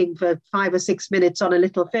they're saying for 5 or 6 minutes on a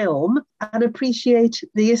little film and appreciate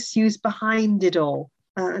the issues behind it all.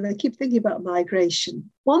 And I keep thinking about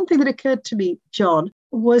migration. One thing that occurred to me, John,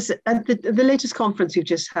 was at the latest conference we've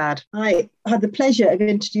just had. I had the pleasure of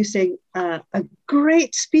introducing a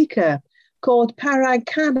great speaker called Parag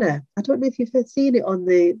Khanna. I don't know if you've seen it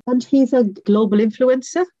and he's a global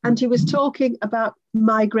influencer, and he was talking about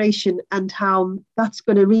migration and how that's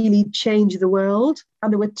going to really change the world.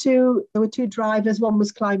 And there were two drivers. One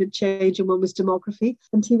was climate change and one was demography.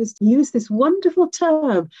 And he used this wonderful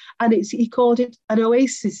term, and he called it an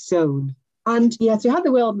oasis zone. And he had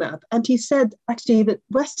the world map, and he said actually that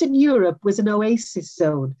Western Europe was an oasis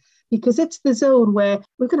zone, because it's the zone where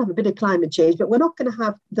we're going to have a bit of climate change, but we're not going to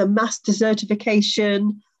have the mass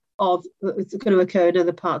desertification of it's going to occur in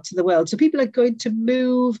other parts of the world. So people are going to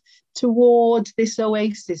move towards this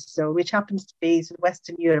oasis zone, which happens to be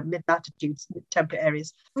Western Europe, mid-latitudes, mid-temperate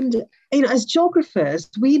areas. And as geographers,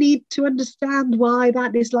 we need to understand why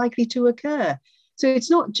that is likely to occur. So it's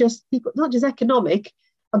not just economic,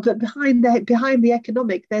 but behind the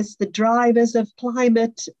economic, there's the drivers of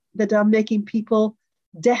climate that are making people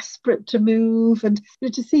desperate to move, and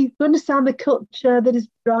to understand the culture that is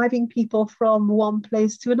driving people from one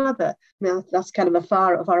place to another. Now, that's kind of a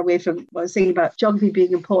far away from what I was saying about geography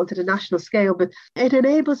being important at a national scale, but it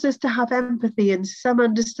enables us to have empathy and some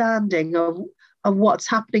understanding of what's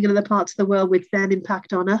happening in other parts of the world, which then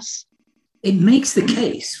impact on us. It makes the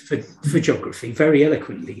case for geography very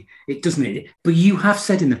eloquently, doesn't it? But you have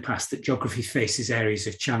said in the past that geography faces areas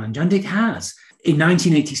of challenge, and it has. In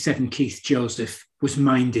 1987, Keith Joseph was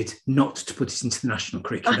minded not to put it into the national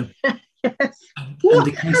curriculum. Yes. And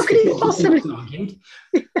the How could he possibly? Argued.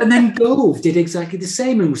 And then Gove did exactly the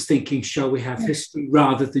same and was thinking, shall we have history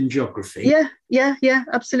rather than geography? Yeah,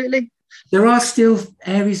 absolutely. There are still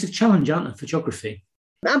areas of challenge, aren't there, for geography?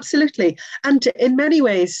 Absolutely. And in many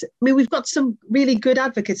ways, I mean, we've got some really good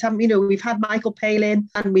advocates, haven't we? We've had Michael Palin,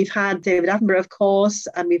 and we've had David Attenborough, of course,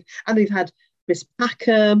 and we've had Chris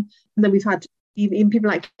Packham, and then we've had even people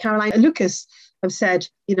like Caroline Lucas have said,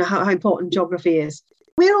 how important geography is.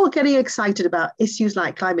 We're all getting excited about issues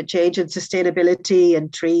like climate change and sustainability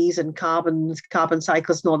and trees and carbon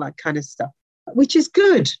cycles and all that kind of stuff, which is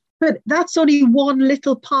good. But that's only one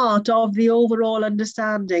little part of the overall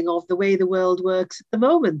understanding of the way the world works at the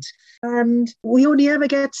moment. And we only ever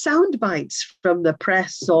get sound bites from the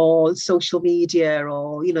press or social media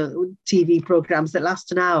or, TV programs that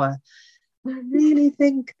last an hour. I really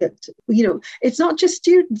think that, it's not just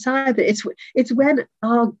students either. It's when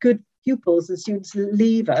our good pupils and students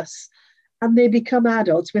leave us and they become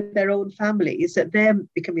adults with their own families, that they're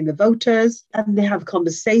becoming the voters, and they have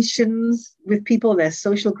conversations with people, their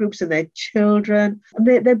social groups and their children.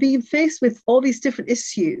 And they're being faced with all these different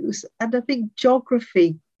issues. And I think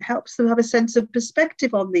geography helps them have a sense of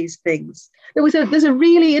perspective on these things. There's a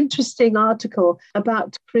really interesting article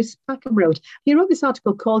about Chris Packham wrote. He wrote this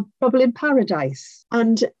article called Trouble in Paradise.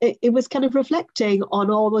 And it was kind of reflecting on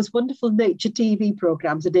all those wonderful nature TV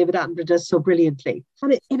programs that David Attenborough does so brilliantly.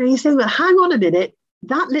 And he's saying, well, hang on a minute,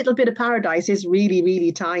 that little bit of paradise is really,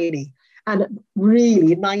 really tiny. And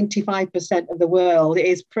really 95% of the world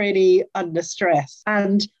is pretty under stress.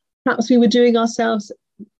 And perhaps we were doing ourselves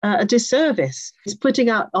a disservice. It's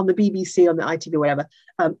putting out on the BBC, on the ITV, whatever,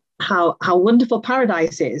 how wonderful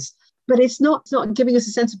paradise is, but it's not giving us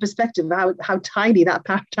a sense of perspective of how tiny that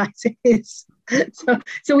paradise is.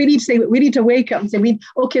 So we need to wake up and say, we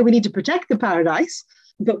need to protect the paradise,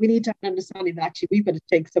 but we need to have an understanding that actually we've got to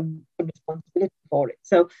take some responsibility for it.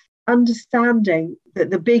 So understanding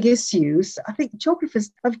the big issues, I think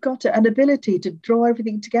geographers have got an ability to draw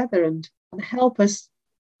everything together and help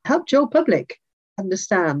Joe Public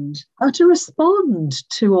understand how to respond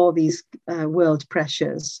to all these world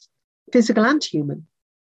pressures, physical and human.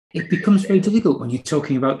 It becomes very difficult when you're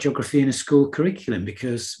talking about geography in a school curriculum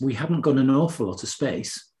because we haven't got an awful lot of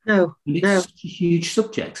space. No. Such a huge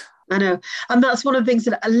subject. I know. And that's one of the things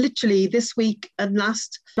that I literally this week and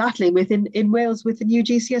last battling with in Wales with the new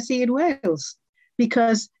GCSE in Wales,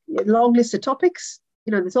 because long list of topics,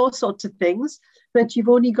 there's all sorts of things, but you've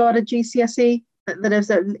only got a GCSE that has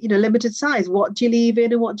a limited size. What do you leave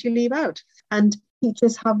in and what do you leave out? And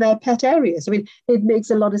teachers have their pet areas. I mean, it makes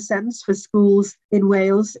a lot of sense for schools in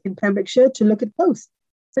Wales, in Pembrokeshire, to look at both.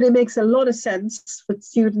 But it makes a lot of sense for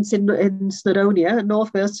students in Snowdonia and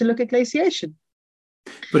North Wales to look at glaciation.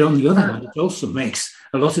 But on the other hand, it also makes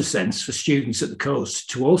a lot of sense for students at the coast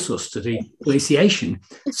to also study glaciation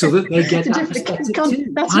so that they get that perspective too.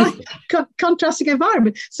 That's right, contrasting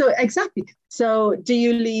environment. So exactly. So do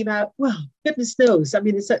you leave out, well, goodness knows. I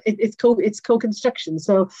mean, it's co-construction.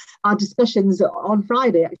 So our discussions on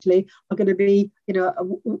Friday actually are going to be,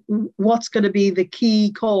 what's going to be the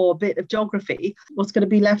key core bit of geography, what's going to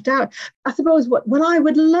be left out. I suppose what I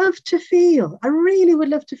would love to feel, I really would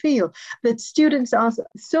love to feel that students are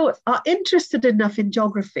interested enough in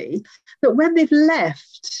geography that when they've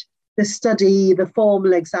left the study, the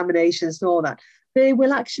formal examinations and all that, they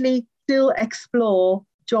will actually still explore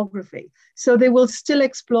geography. So they will still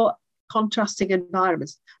explore contrasting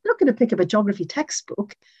environments. They're not going to pick up a geography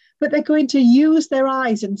textbook, but they're going to use their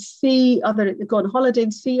eyes and go on holiday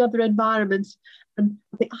and see other environments and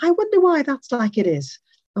think, I wonder why that's like it is.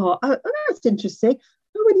 Or, oh, that's interesting.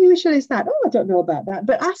 How unusual is that? Oh, I don't know about that.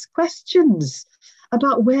 But ask questions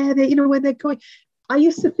about where when they're going. I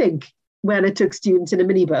used to think when I took students in a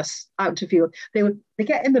minibus out to field, they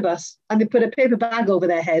get in the bus and they put a paper bag over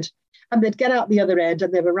their head and they'd get out the other end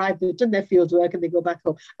and they've arrived, they've done their field work and they go back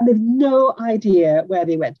home and they've no idea where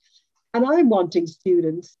they went. And I'm wanting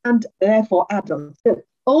students and therefore adults to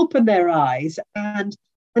open their eyes and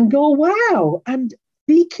go, wow, and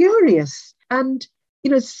be curious and,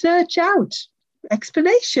 search out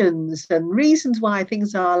explanations and reasons why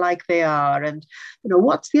things are like they are, and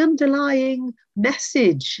what's the underlying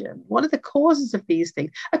message, and what are the causes of these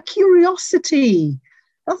things. A curiosity.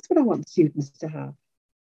 That's what I want students to have.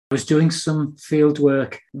 I was doing some field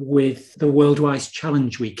work with the Worldwide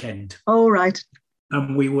Challenge weekend. Oh, right.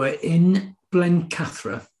 And we were in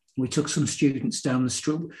Blencathra. We took some students down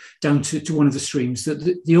to one of the streams.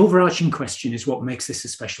 The overarching question is, what makes this a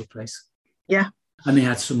special place? Yeah. And they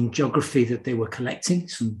had some geography that they were collecting,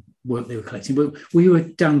 some work they were collecting. But we were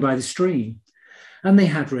down by the stream, and they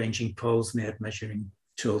had ranging poles, and they had measuring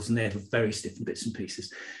tools, and they had various different bits and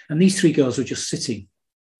pieces. And these three girls were just sitting,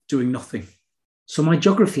 doing nothing. So my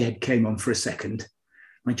geography head came on for a second,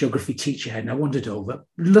 my geography teacher head, and I wandered over.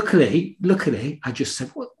 Luckily, I just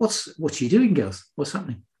said, what are you doing, girls? What's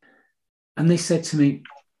happening? And they said to me,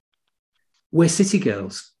 we're city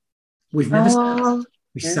girls. We've never sat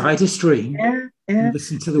beside a stream, and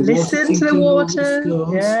listen to the water,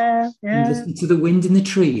 and listen to the wind in the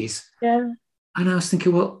trees. Yeah. And I was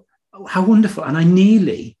thinking, well, how wonderful. And I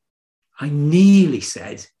nearly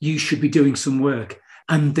said, you should be doing some work.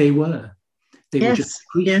 And they were. They were just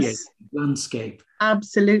appreciating the landscape.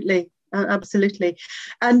 Absolutely. Absolutely.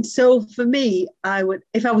 And so for me, I would,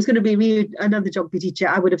 if I was going to be another geography teacher,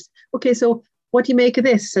 I would have, okay, so what do you make of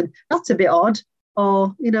this? And that's a bit odd.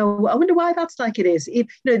 Or, I wonder why that's like it is. If,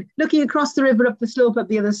 looking across the river up the slope up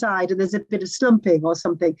the other side and there's a bit of slumping or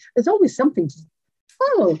something, there's always something to,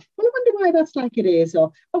 well, I wonder why that's like it is.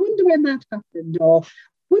 Or I wonder when that happened. Or I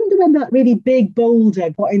wonder when that really big boulder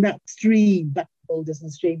got in that stream, that boulders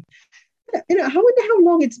and stream. I wonder how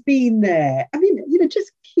long it's been there. I mean,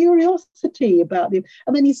 just curiosity about them.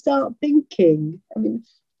 And then you start thinking, even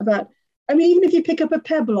if you pick up a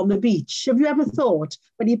pebble on the beach, have you ever thought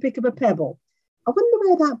when you pick up a pebble, I wonder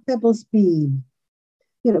where that pebble's been?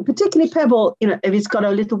 Particularly pebble, if it's got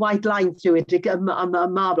a little white line through it, a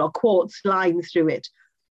marble or quartz line through it.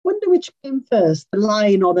 Wonder which came first, the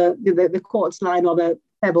line or the quartz line or the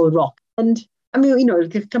pebble rock. And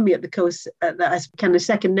they've come at the coast as kind of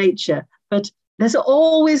second nature, but there's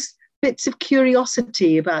always bits of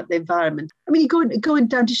curiosity about the environment. You're going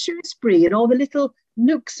down to Shrewsbury and all the little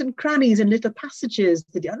nooks and crannies and little passages.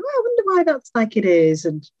 I wonder why that's like it is,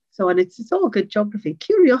 and so on. It's all good geography.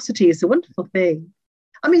 Curiosity is a wonderful thing.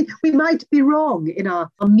 We might be wrong in our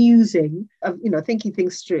musing of, thinking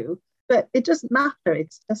things through, but it doesn't matter.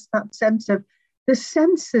 It's just that sense of the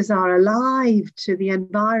senses are alive to the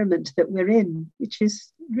environment that we're in, which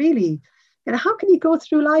is really, how can you go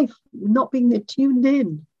through life not being tuned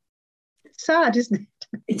in? It's sad, isn't it?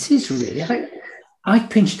 It is really. I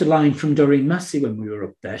pinched a line from Doreen Massey when we were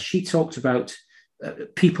up there. She talked about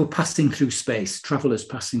people passing through space, travellers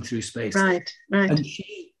passing through space. Right. And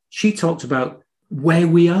she talked about where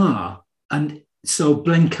we are. And so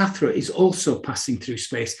Blencathra is also passing through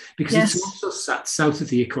space because it's also sat south of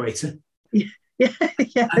the equator.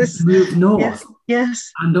 Yes. And moved north.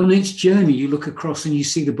 Yes. And on its journey, you look across and you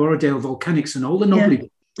see the Borrowdale Volcanics and all the Knobley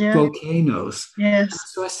volcanoes.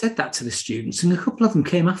 Yes. So I said that to the students, and a couple of them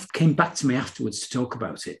came back to me afterwards to talk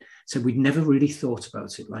about it. Said we'd never really thought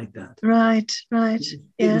about it like that. Right.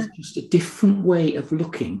 It was just a different way of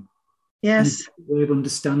looking. Yes. And a way of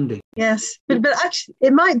understanding. Yes. But actually,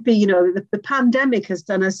 it might be, the pandemic has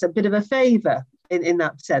done us a bit of a favour in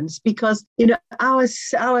that sense, because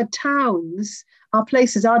our towns, our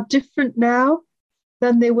places are different now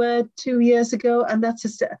than they were 2 years ago, and that's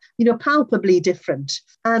just palpably different,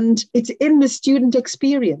 and it's in the student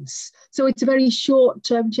experience, so it's a very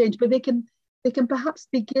short-term change, but they can perhaps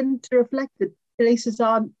begin to reflect that places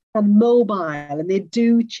are mobile and they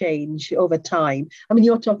do change over time.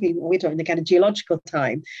 we're talking the kind of geological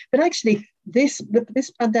time, but actually this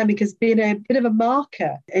pandemic has been a bit of a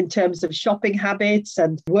marker in terms of shopping habits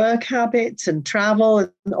and work habits and travel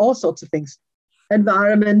and all sorts of things,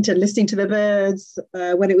 environment and listening to the birds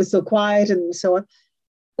when it was so quiet and so on.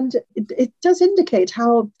 And it does indicate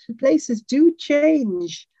how places do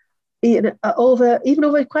change over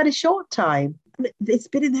quite a short time. It's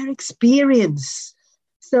been in their experience,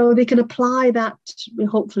 so they can apply that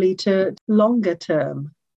hopefully to longer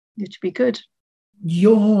term, which would be good.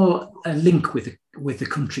 Your link with the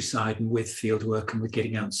countryside and with fieldwork and with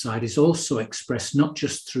getting outside is also expressed not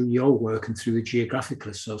just through your work and through the Geographical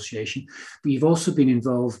Association, but you've also been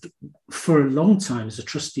involved for a long time as a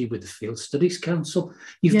trustee with the Field Studies Council.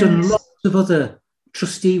 You've done lots of other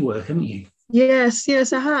trustee work, haven't you? Yes,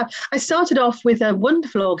 I have. I started off with a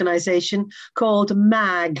wonderful organisation called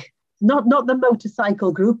MAG, not the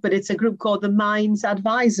motorcycle group, but it's a group called the Minds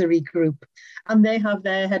Advisory Group. And they have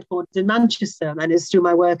their headquarters in Manchester. And it's through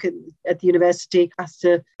my work at the university.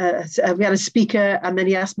 We had a speaker, and then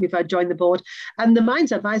he asked me if I'd join the board. And the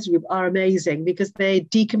Minds Advisory Group are amazing because they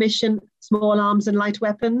decommission small arms and light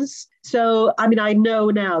weapons. So, I mean, I know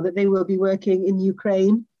now that they will be working in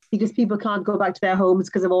Ukraine because people can't go back to their homes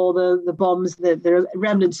because of all the bombs, the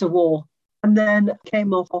remnants of war. And then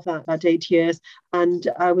came off that about 8 years. And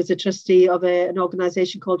I was a trustee of an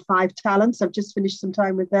organisation called Five Talents. I've just finished some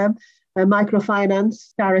time with them, a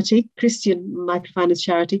microfinance charity, Christian microfinance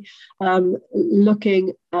charity,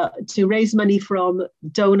 looking to raise money from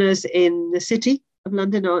donors in the city of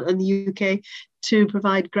London and the UK to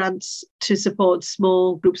provide grants to support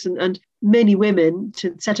small groups and many women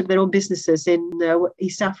to set up their own businesses in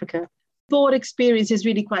East Africa. Board experience is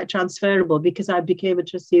really quite transferable because I became a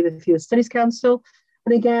trustee of the Field Studies Council.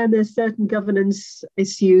 And again, there's certain governance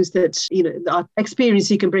issues that, our experience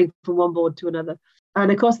you can bring from one board to another.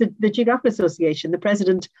 And of course, the Geographical Association, the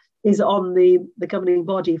president is on the governing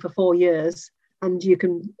body for 4 years. And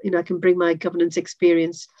I can bring my governance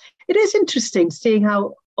experience. It is interesting seeing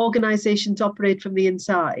how organizations operate from the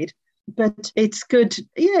inside. But it's good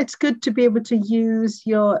to be able to use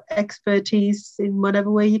your expertise in whatever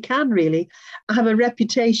way you can, really. I have a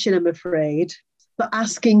reputation, I'm afraid, for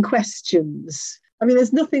asking questions. I mean,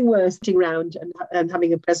 there's nothing worse sitting around and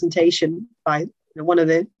having a presentation by one of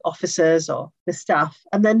the officers or the staff,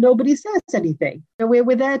 and then nobody says anything.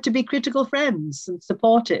 We're there to be critical friends and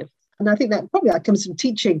supportive. And I think that comes from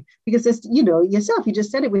teaching, because there's, yourself, you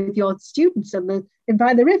just said it with your students and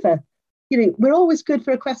by the river. We're always good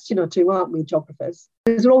for a question or two, aren't we, geographers?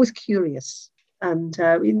 Because we're always curious and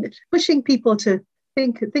pushing people to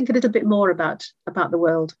think a little bit more about the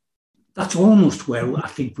world. That's almost where I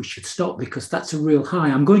think we should stop, because that's a real high.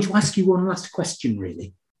 I'm going to ask you one last question,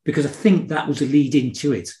 really, because I think that was a lead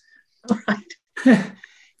into it. All right.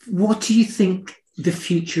 What do you think the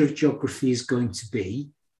future of geography is going to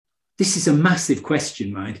be? This is a massive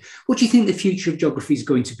question, mind. What do you think the future of geography is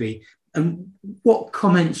going to be? And what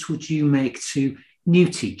comments would you make to new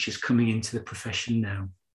teachers coming into the profession now?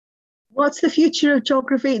 What's the future of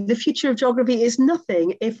geography? The future of geography is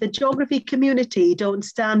nothing if the geography community don't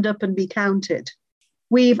stand up and be counted.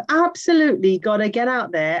 We've absolutely got to get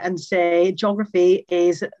out there and say geography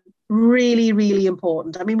is really, really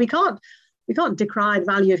important. I mean, we can't decry the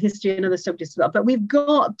value of history and other subjects, but we've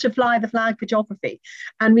got to fly the flag for geography,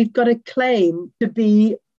 and we've got to claim to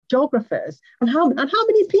be geographers. And how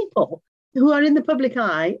many people who are in the public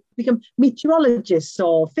eye become meteorologists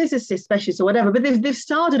or physicists, specialists or whatever, but they've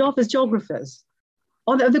started off as geographers,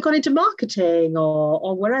 or they've gone into marketing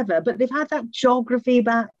or wherever, but they've had that geography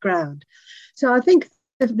background. So I think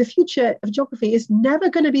the future of geography is never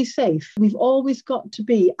going to be safe. We've always got to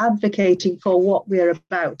be advocating for what we're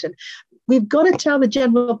about. And we've got to tell the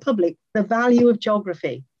general public the value of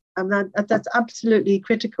geography. And that's absolutely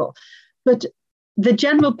critical. But the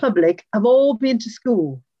general public have all been to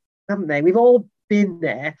school, haven't they? We've all been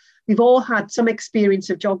there. We've all had some experience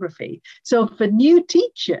of geography. So for new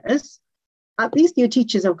teachers, these new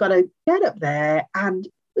teachers have got to get up there and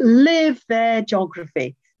live their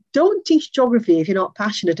geography. Don't teach geography if you're not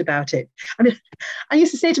passionate about it. I mean, I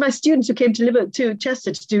used to say to my students who came to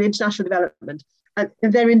Chester to do international development,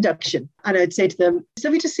 in their induction, and I'd say to them, it's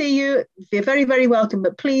lovely to see you, you're very, very welcome,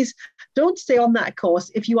 but please don't stay on that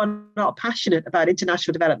course if you are not passionate about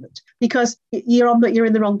international development, because you're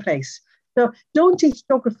in the wrong place. So don't teach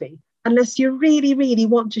geography unless you really, really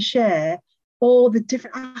want to share all the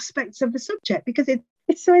different aspects of the subject, because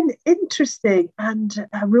it's so interesting and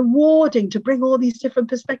rewarding to bring all these different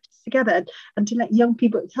perspectives together and to help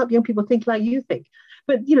young people think like you think.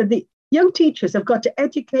 But the young teachers have got to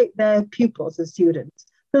educate their pupils and students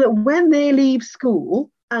so that when they leave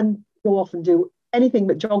school and go off and do anything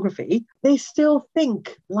but geography, they still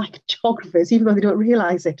think like geographers, even though they don't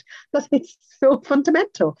realise it, because it's so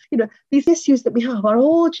fundamental. These issues that we have are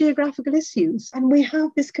all geographical issues, and we have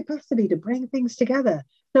this capacity to bring things together.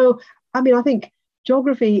 So, I mean, I think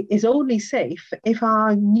geography is only safe if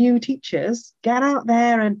our new teachers get out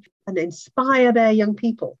there and inspire their young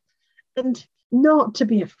people. And not to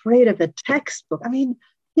be afraid of the textbook. I mean,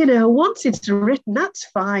 once it's written, that's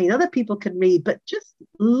fine. Other people can read, but just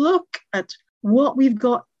look at what we've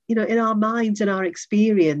got, in our minds and our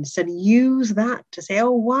experience, and use that to say,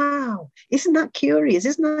 oh, wow, isn't that curious?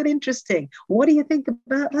 Isn't that interesting? What do you think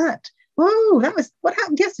about that? Whoa, that was what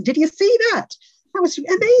happened yesterday. Did you see that? That was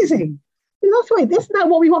amazing. Isn't that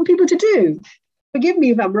what we want people to do? Forgive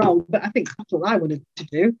me if I'm wrong, but I think that's what I wanted to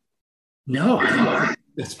do. No,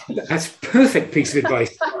 that's perfect piece of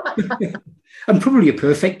advice. And probably a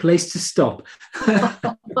perfect place to stop.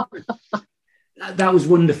 That was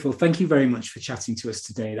wonderful. Thank you very much for chatting to us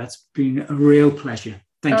today. That's been a real pleasure.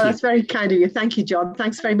 Thank you. That's very kind of you. Thank you, John.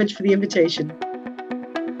 Thanks very much for the invitation.